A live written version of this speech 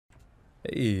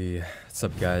Hey, what's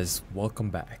up guys? Welcome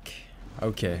back.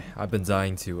 Okay, I've been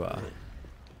dying to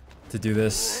do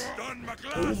this.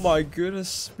 Oh my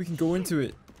goodness, we can go into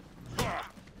it.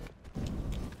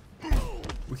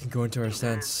 We can go into our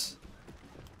stance.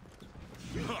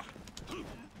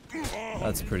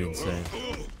 That's pretty insane.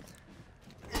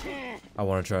 I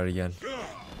want to try it again.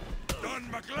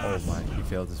 Oh my, he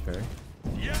failed his parry.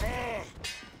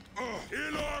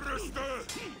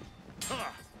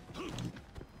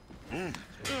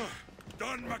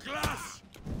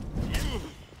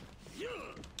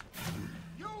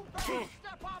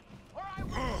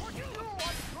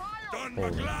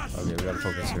 Holy. Okay, we gotta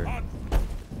focus here.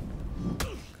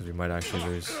 Because we might actually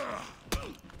lose.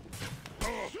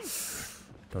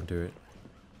 Don't do it.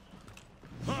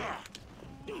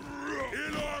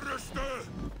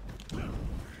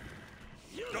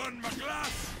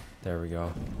 There we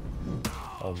go.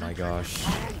 Oh my gosh.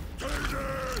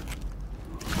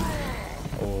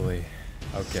 Holy.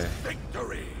 Okay.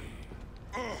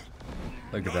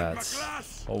 Look at that.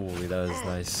 Holy, that is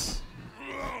nice.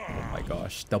 Oh my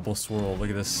gosh. Double swirl. Look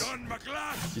at this.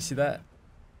 You see that?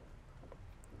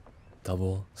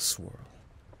 Double swirl.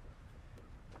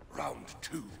 Round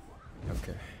 2.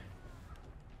 Okay.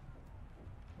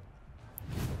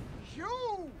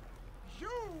 You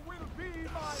will be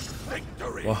my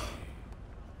victory. Whoa.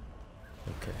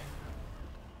 Okay.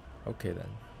 Okay then.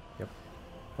 Yep.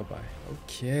 Bye-bye.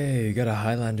 Okay, got a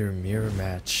Highlander mirror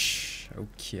match.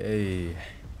 Okay.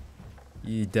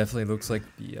 He definitely looks like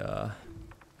the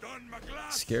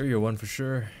scarier one for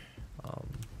sure.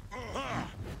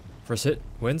 First hit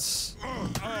wins.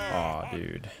 Aw,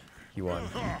 dude. He won.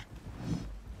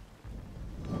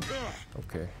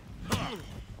 Okay.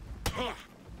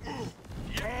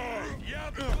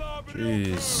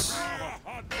 Jeez.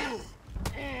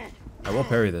 I will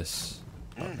parry this.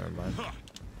 Oh, never mind.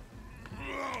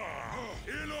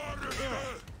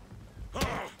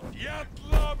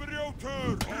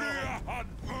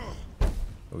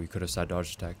 Oh, he could have side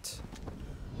dodge attacked.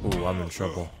 Oh, I'm in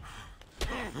trouble.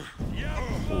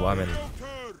 Oh, I'm in.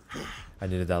 I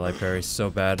needed that light parry so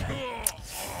bad.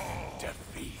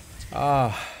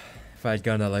 Ah, if I had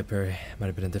gotten that light parry, it might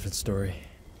have been a different story.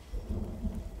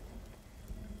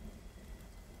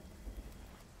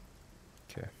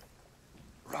 Okay.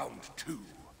 Round 2.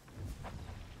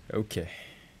 Okay.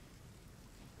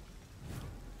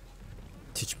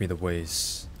 Teach me the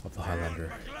ways of the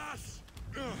Highlander.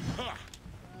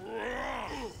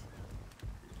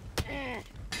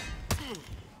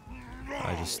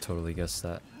 I just totally guessed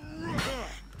that.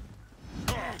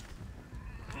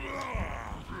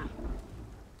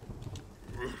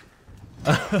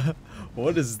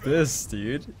 What is this,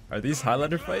 dude? Are these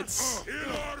Highlander fights?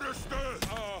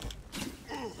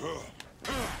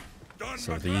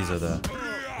 So these are the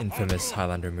infamous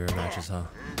Highlander mirror matches, huh?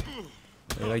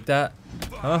 You like that?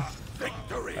 Huh?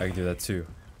 I can do that too.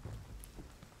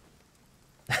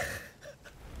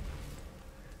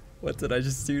 What did I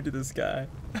just do to this guy?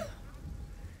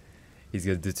 He's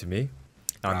gonna do it to me.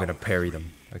 I'm gonna parry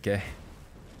them, okay?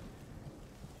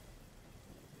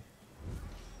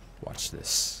 Watch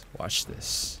this. Watch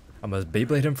this. I'm gonna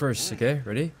Beyblade him first, okay?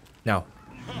 Ready? Now.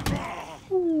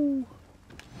 Ooh.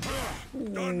 Ooh.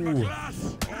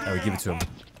 Now we give it to him.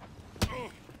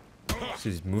 So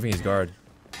he's moving his guard.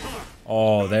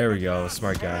 Oh, there we go.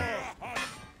 Smart guy.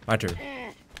 My turn.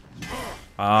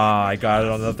 Ah, I got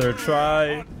it on the third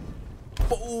try.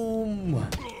 Boom.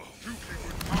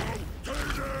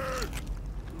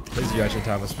 His reaction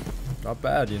time was not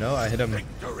bad, you know? I hit him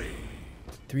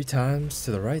 3 times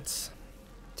to the right,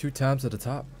 2 times at the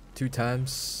top, 2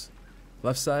 times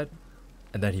left side,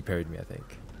 and then he parried me, I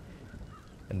think.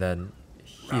 And then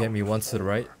he hit me once to the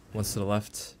right, once to the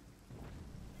left,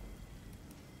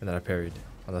 and then I parried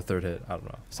on the 3rd hit. I don't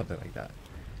know, something like that.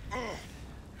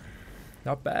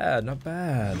 Not bad, not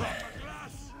bad.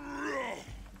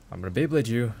 I'm gonna Beyblade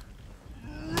you.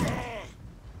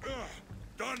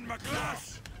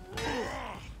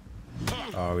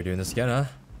 Oh, are we doing this again, huh?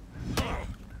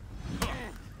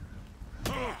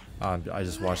 I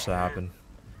just watched that happen.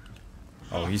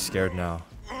 Oh, he's scared now.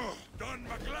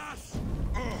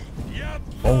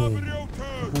 Oh,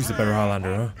 who's the better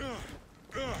Highlander, huh?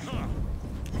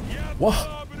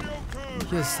 Whoa!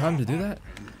 He has time to do that?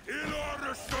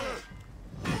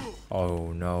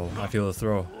 Oh no, I feel the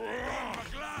throw.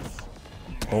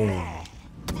 Boom.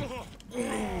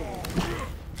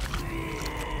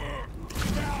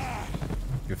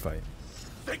 Good fight.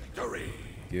 Victory.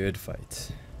 Good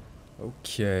fight.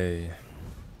 Okay.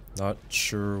 Not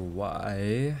sure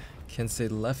why Kensei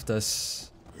left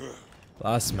us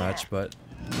last match, but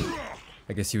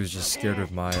I guess he was just scared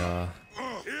of my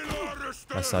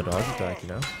my side dodge attack, you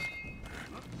know?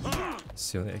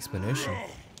 That's the only explanation.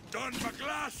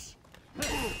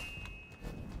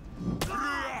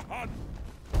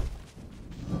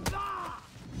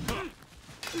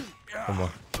 One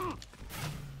more.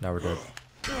 Now we're dead.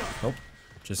 Nope.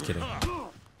 Just kidding.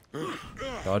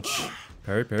 Dodge.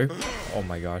 Parry, parry. Oh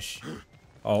my gosh.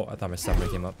 Oh, I thought my stamina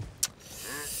came up.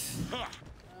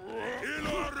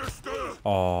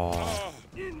 Oh.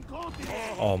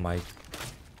 Oh my.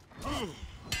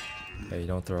 Hey,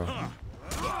 don't throw.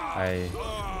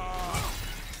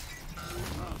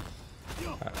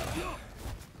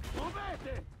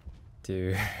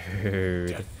 Dude.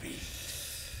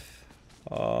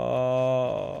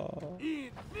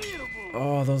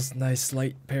 Oh, those nice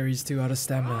light parries too out of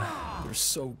stamina. They're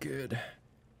so good.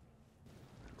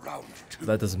 But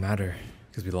that doesn't matter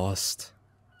because we lost.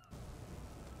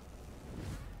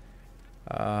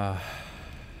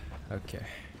 Okay.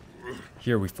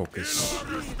 Here we focus.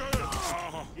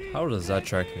 How does that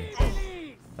track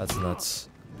me? That's nuts.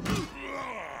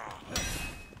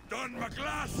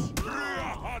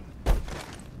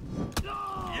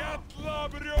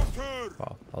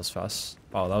 Wow, that was fast.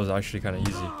 Wow, that was actually kind of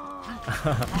easy.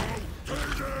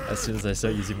 As soon as I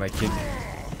start using my kick.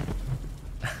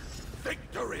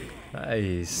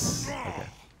 Nice. Okay.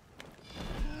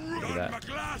 Look at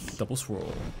that. Double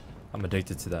swirl. I'm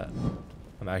addicted to that.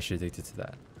 I'm actually addicted to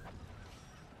that.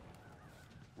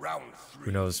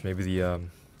 Who knows, maybe the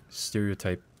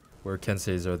stereotype where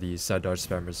Kenseis are the side dodge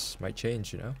spammers might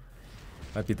change, you know?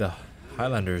 Might be the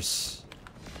Highlanders.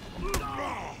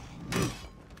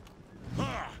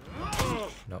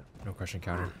 Nope, no crushing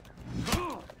counter.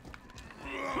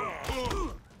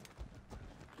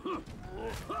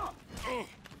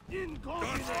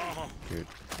 Dude.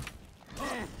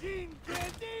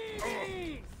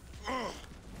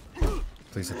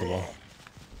 Please hit the wall.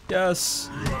 Yes!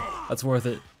 That's worth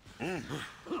it.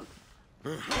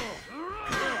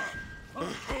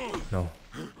 No.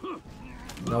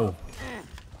 No.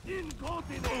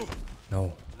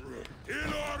 No.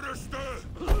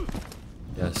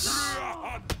 Yes.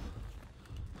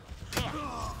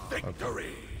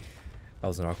 Okay. That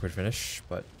was an awkward finish,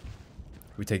 but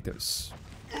we take those.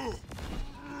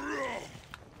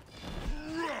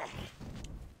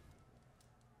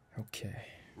 Okay.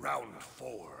 Round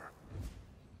 4.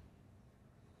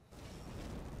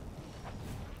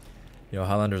 You know,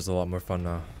 Highlander is a lot more fun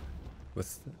now,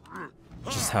 with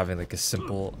just having like a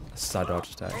simple side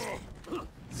dodge attack.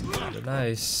 It's kind of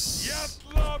nice.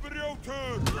 Oh,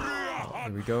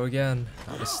 here we go again.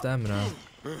 Out of stamina.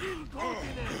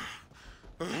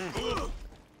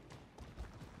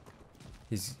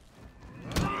 He's.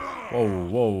 Whoa,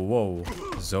 whoa, whoa!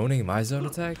 Zoning my zone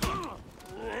attack?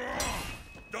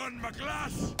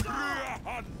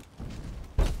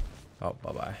 Oh,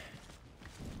 bye bye.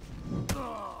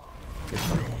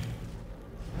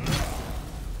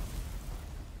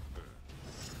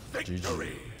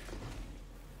 Victory.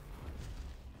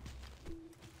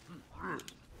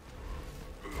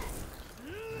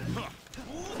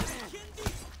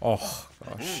 Oh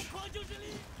gosh.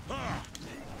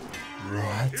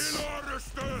 What?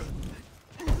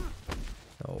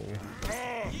 No.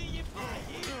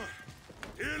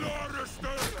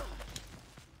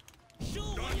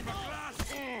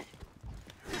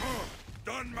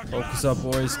 Focus up,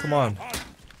 boys. Come on.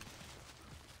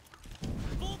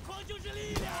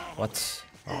 What?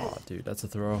 Oh, dude, that's a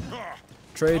throw.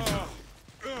 Trade.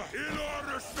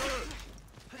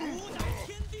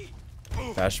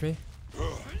 Bash me?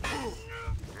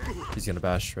 He's gonna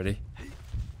bash. Ready?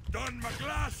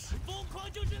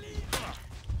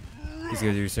 He's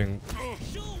gonna do something.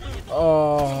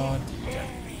 Oh,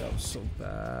 dude, that was so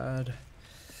bad.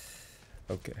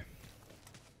 Okay.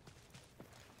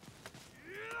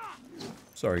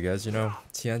 Sorry, guys. You know,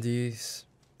 Tiandis,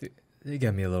 they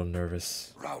get me a little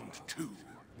nervous. Round 2.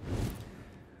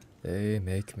 They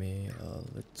make me a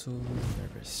little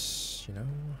nervous, you know?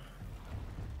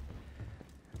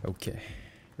 Okay.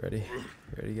 Ready?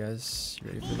 Ready, guys? You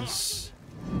ready for this?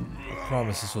 I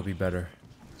promise this will be better.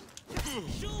 No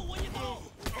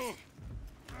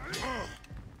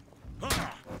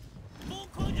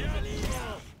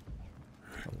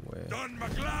way.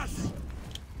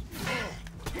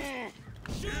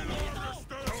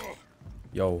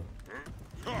 Yo.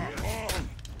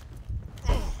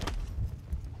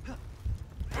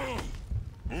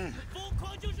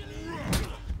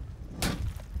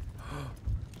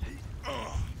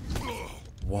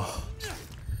 Wow.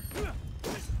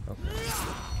 Okay.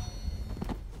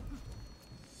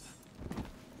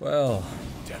 Well.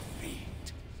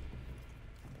 Defeat.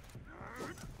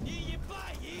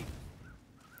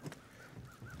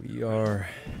 We We are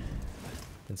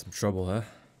in some trouble, huh?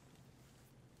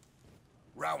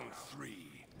 Round 3.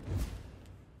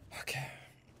 Okay.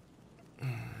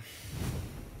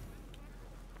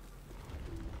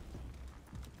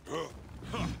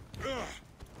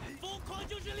 疯狂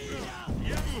就是力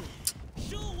量，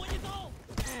受我一刀。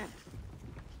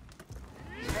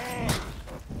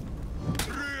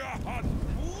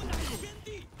无乃天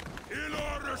地，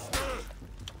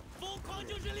疯狂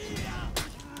就是力量。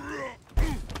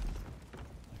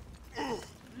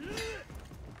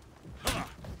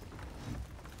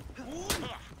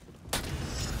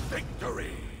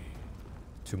 Victory.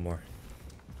 Two more.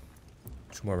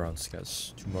 2 more rounds,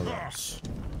 guys. 2 more rounds.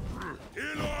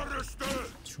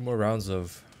 2 more rounds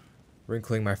of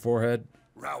wrinkling my forehead,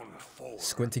 Round 4.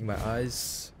 squinting my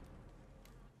eyes,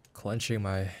 clenching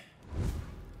my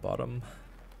bottom.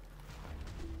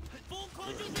 疯狂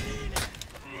就是力量。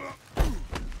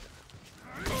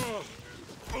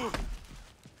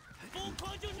疯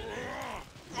狂就是力量。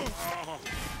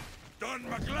 Done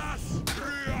Maglas.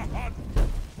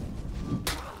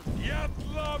 Yet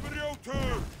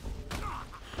Lawbringer.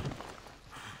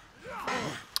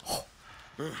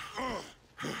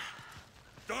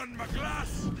 Done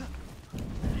Maglas.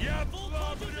 Yet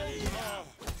Lawbringer.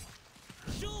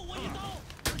 受我一刀。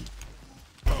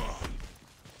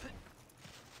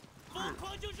疯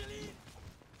狂就是力。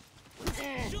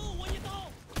受我一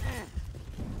刀。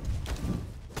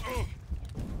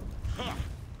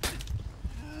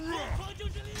疯狂就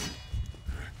是力。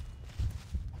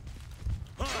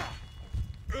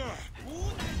无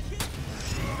乃天地。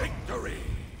 Victory.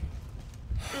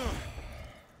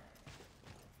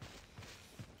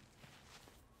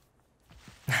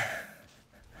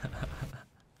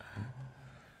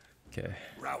 Okay.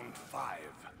 Round 5.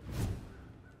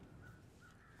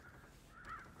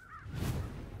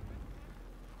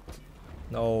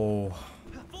 No,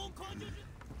 疯狂就是。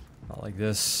 not like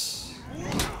this.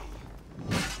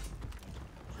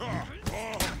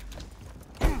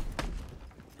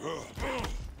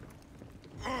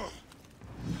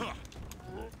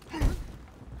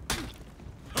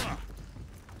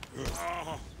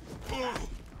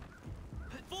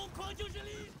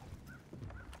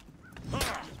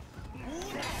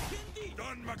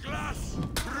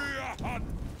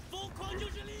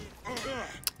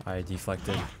 I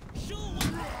deflected.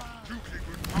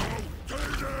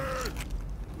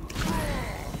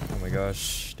 Oh my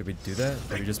gosh, did we do that?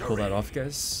 Did we just pull that off,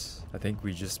 guys? I think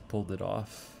we just pulled it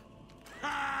off.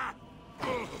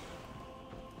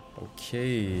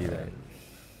 Okay then.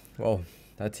 Well,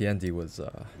 that Tiandi was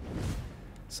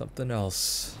something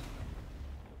else.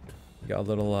 We got a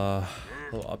little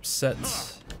upset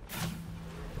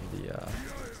in the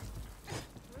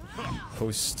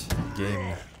post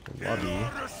game lobby.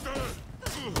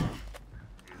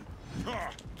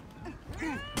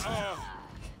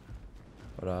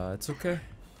 But it's okay.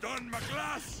 Done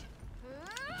Maglas.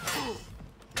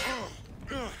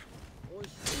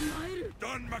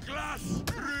 Done Maglas.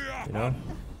 You know,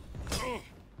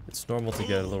 it's normal to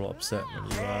get a little upset when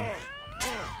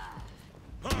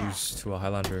you lose to a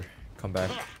Highlander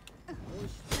comeback.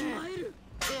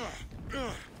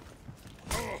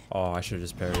 Oh, I should have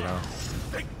just parried now.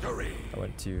 Victory. I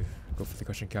went to go for the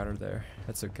cushion counter there.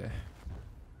 That's okay.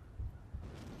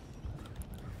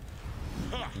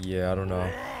 Yeah, I don't know.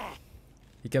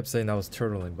 He kept saying I was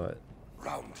turtling, but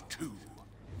Round 2.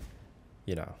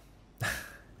 you know.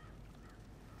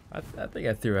 I think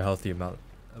I threw a healthy amount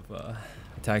of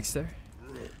attacks there.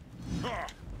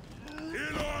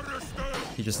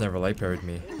 He just never light parried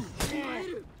me.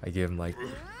 I gave him like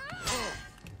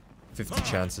 50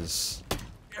 chances.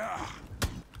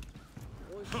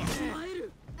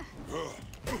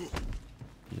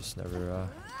 He just never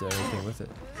did anything with it.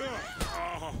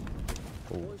 Oh.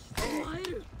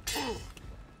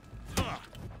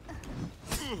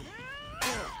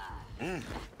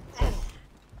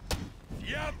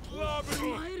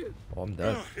 Oh, I'm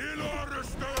dead.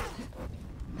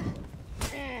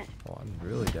 Oh, I'm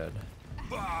really dead.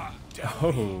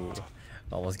 Oh,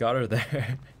 almost got her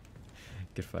there.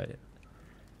 Good fight.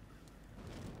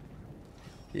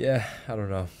 Yeah, I don't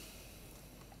know.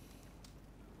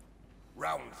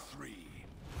 Round 3.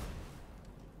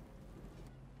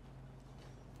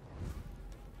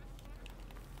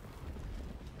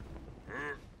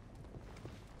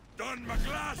 Done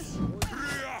Maglas.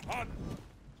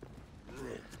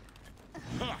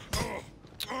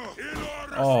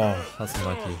 Oh, that's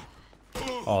unlucky.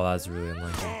 Oh, that's really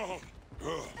unlucky.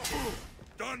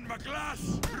 Done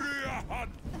Maglas.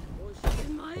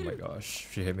 Oh my gosh,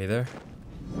 if she hit me there,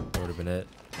 that would have been it.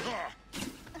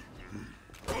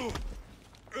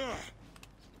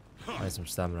 I need some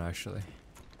stamina actually.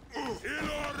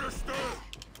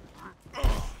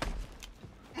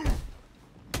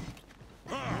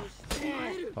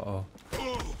 Uh-oh.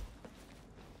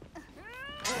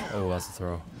 Oh, that's a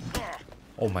throw.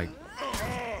 Oh my.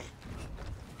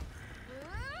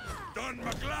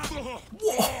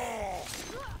 Whoa!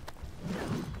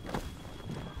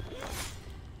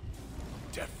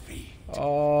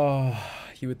 Oh,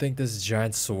 you would think this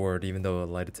giant sword, even though a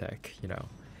light attack, you know,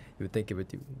 you would think it would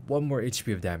do 1 more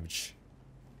HP of damage.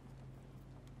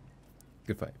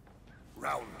 Good fight.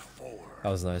 Round 4. That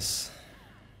was nice.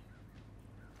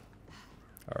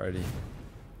 Alrighty.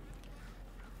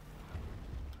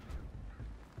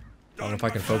 I don't know if I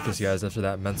can focus, guys, after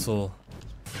that mental,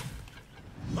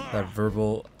 that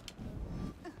verbal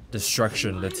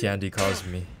destruction that Tiandi caused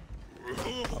me. I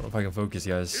don't know if I can focus,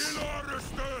 guys.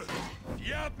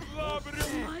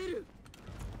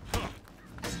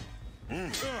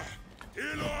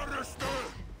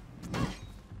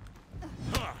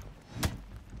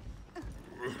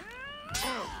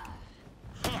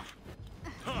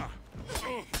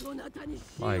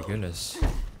 My goodness. Oh,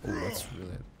 that's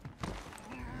really...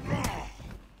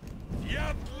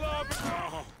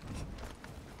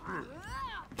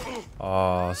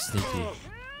 Oh, sneaky.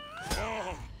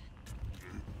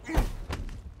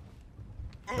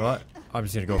 You know what? I'm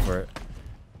just gonna go for it.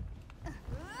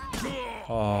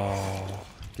 Oh,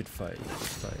 good fight, good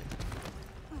fight.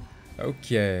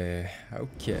 Okay,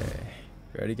 okay.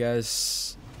 Ready,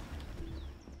 guys?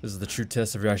 This is the true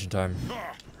test of reaction time.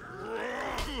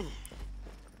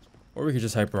 Or we could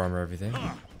just hyper armor everything.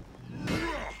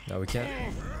 No, we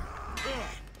can't.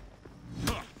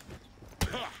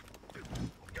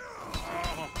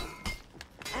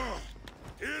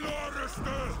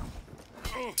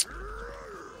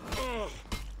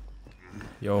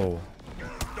 Yo.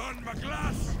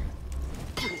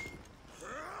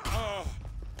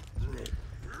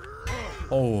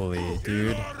 Holy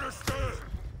dude.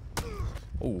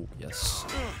 Oh, yes.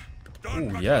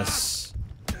 Oh, yes.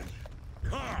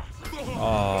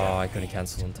 Oh, I couldn't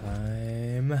cancel in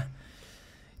time.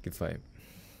 Good fight.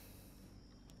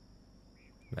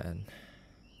 Man.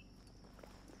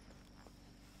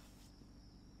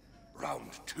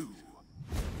 Round 2.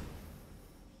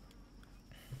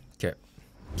 Okay.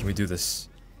 Can we do this?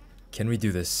 Can we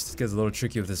do this? This guy's a little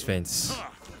tricky with his feints.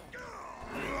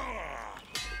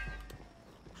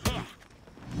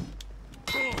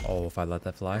 Oh, if I let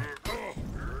that fly.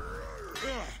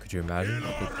 Could you imagine?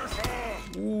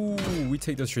 Ooh, we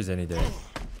take those trees any day.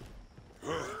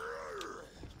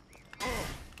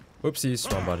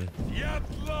 Whoopsies, wrong button.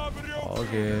 All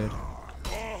good.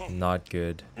 Not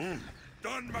good. Oh,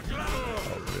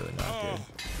 really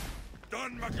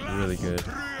not good. Really good.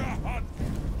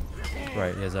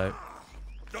 Right, here's out.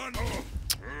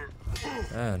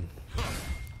 Man.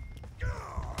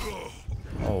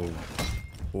 Oh,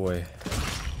 boy.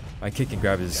 My kick and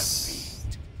grab is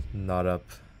not up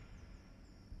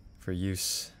for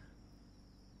use.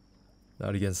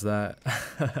 Not against that.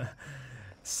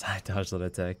 Side dodge that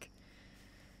attack.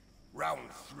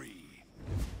 Round 3.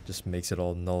 Just makes it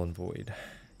all null and void.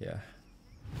 Yeah.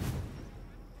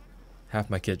 Half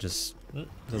my kit just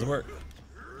doesn't work.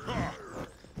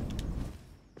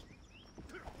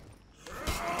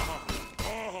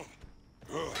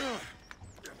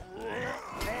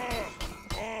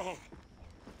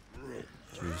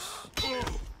 Jeez.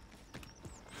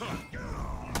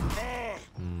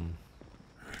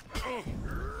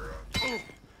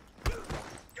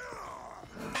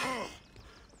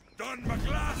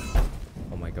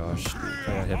 Oh my gosh. I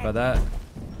got hit by that.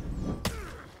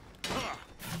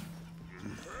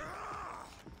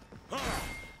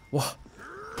 Whoa.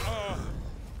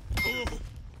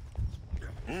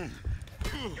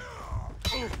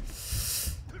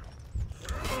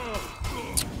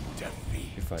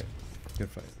 Good fight. Good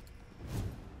fight.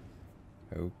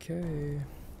 Okay.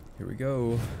 Here we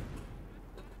go.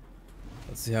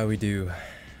 Let's see how we do.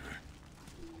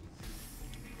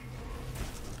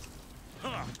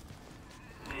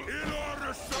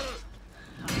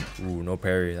 Ooh, no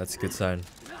parry. That's a good sign.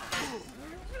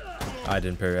 I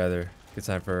didn't parry either. Good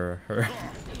sign for her.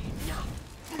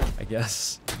 I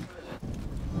guess.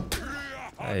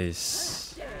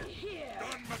 Nice.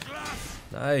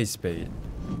 Nice bait.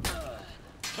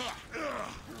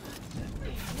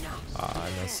 Ah,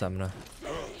 no stamina.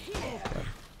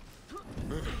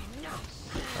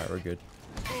 Alright, we're good.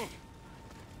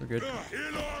 We're good.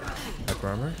 Back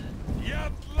armor.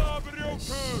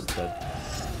 Nice. Dead.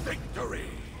 Victory.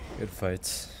 Good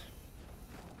fight.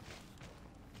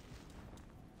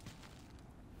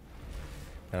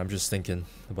 And I'm just thinking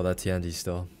about that Tiandi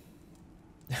still.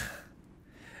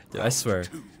 Dude, I swear,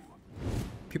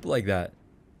 people like that,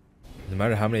 no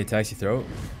matter how many attacks you throw,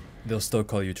 they'll still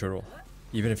call you turtle,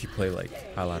 even if you play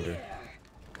like Highlander,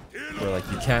 where like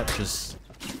you can't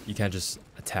just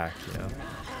attack, you know.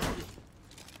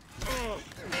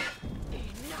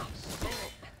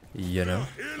 You know.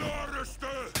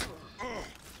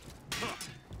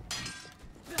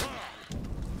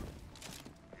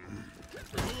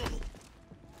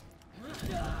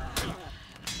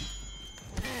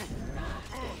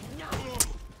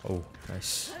 Oh,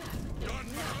 nice.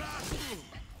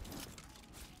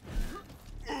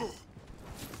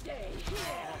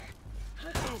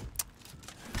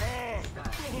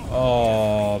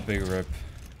 Oh, big rip.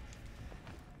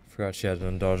 Forgot she had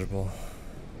an undodgeable.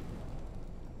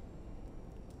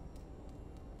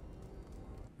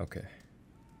 Okay.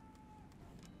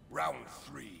 Round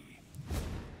 3.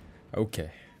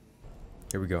 Okay.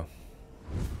 Here we go.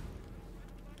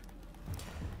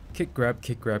 Kick, grab,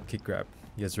 kick, grab, kick, grab.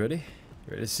 You guys ready?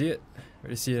 Ready to see it?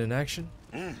 Ready to see it in action?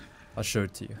 I'll show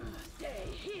it to you.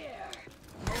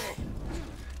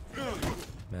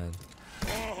 Man.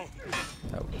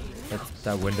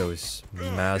 That window is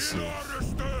massive.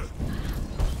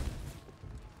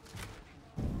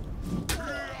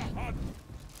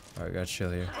 Alright, gotta chill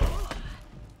here.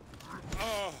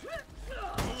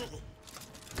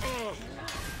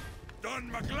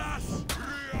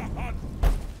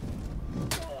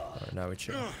 Alright, now we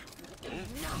chill.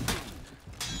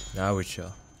 Now we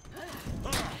chill.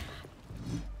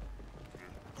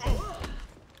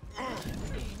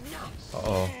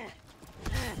 Uh-oh.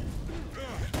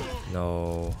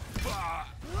 No.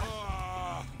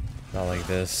 Not like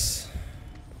this.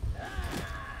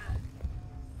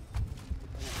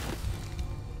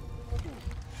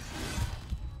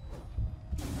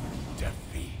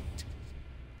 Defeat.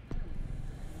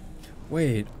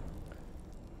 Wait.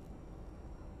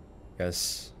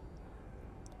 Yes.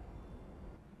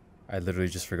 I literally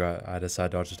just forgot I had a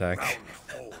side dodge attack. Round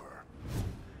 4.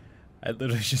 I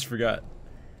literally just forgot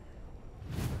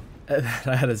that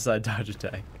I had a side dodge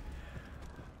attack.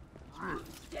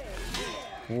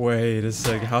 Wait a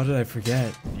sec, how did I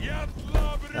forget?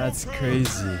 That's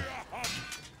crazy.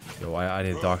 Yo, I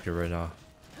need a doctor right now.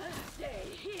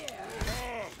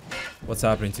 What's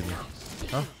happening to me?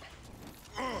 Huh?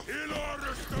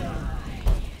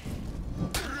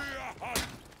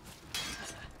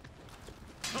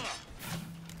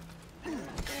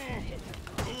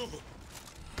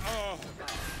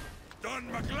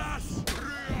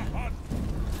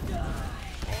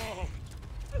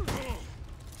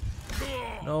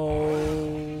 No.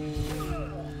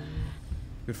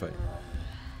 Good fight.